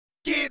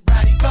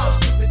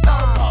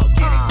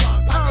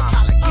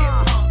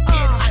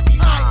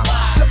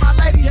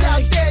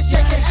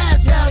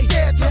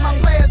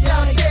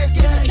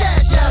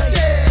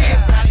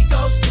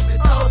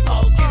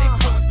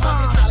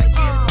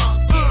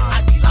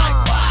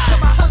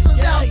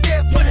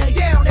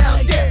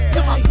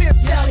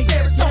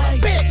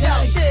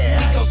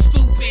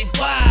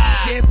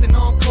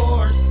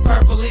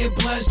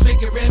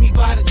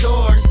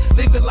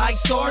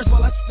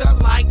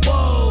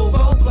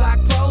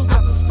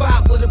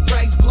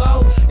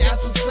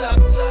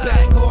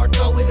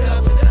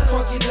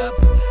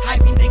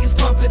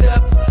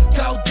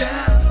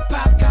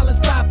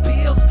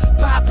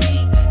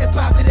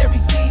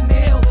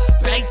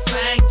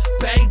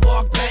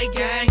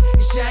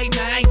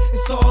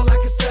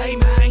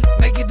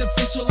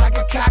official like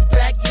a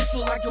cockback,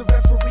 whistle like a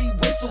referee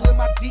whistle. In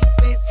my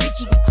defense, hit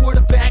you with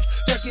quarterbacks,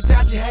 duck it,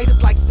 dodge your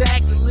haters like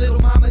sacks. And little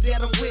mama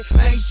that I'm with,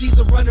 man, she's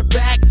a runner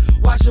back.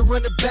 Watch her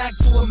run it back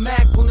to a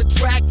Mac on the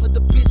track for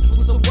the bitch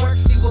who's a work.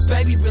 See what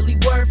baby really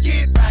worth.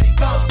 Get ready,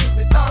 go,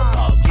 stupid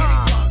thumbos, get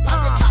it drunk,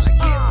 pop the collar,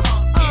 get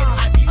pumped, get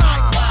hypey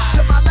likewise.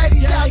 To my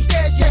ladies out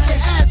there, shake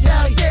your ass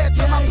out there.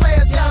 To my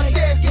players out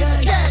there, get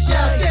the cash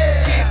out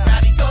there. Get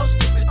ready, go,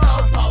 stupid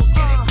thumbos,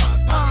 get it drunk,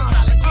 pop the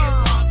collar, get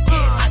pumped,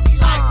 get hypey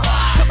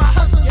likewise. To my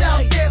hustlers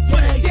out there,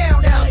 put it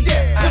down out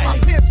there. To my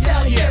pimps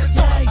out there,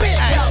 so my bitch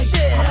out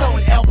there. I'm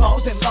throwing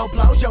elbows and low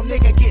blows, yo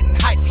nigga getting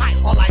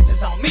hypey. All eyes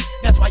is on me,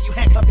 that's why you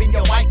handcuffing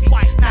your wifey.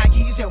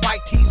 Nikes and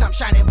white tees, I'm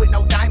shining with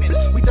no diamonds.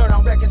 We third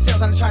on record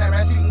sales, I'm trying to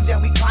rap meetings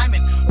and we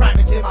climbing.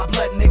 Rhyming's in my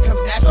blood and it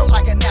comes natural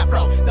like an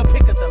afro. The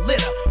pick of the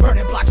litter,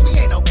 burning blocks, we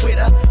ain't no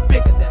quitter.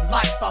 Bigger than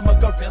life, I'm a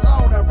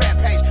gorilla on a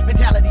rampage.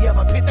 Mentality of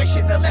a pit, they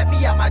shouldn't have let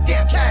me out my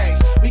damn cage.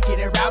 We get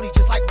it rowdy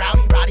just like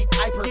Rowdy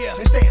Piper.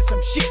 And saying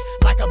some shit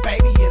like a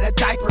baby in a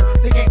diaper.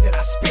 The game that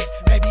I spit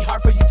may be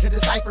hard for you to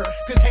decipher,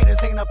 cause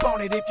haters ain't up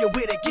on it. If you're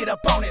with it, get up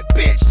on it,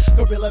 bitch.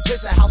 Gorilla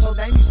piss, a household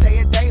name, you say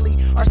it daily.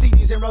 Our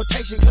CD's in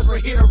rotation, cause we're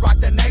here to rock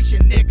the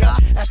nation,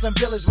 nigga. Ashland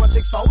Village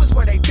 164 is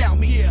where they found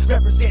me.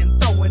 Representing,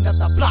 throwing up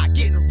the block,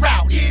 getting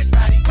rowdy. Get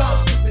ready, go,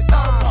 stupid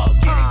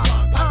thumbos, get it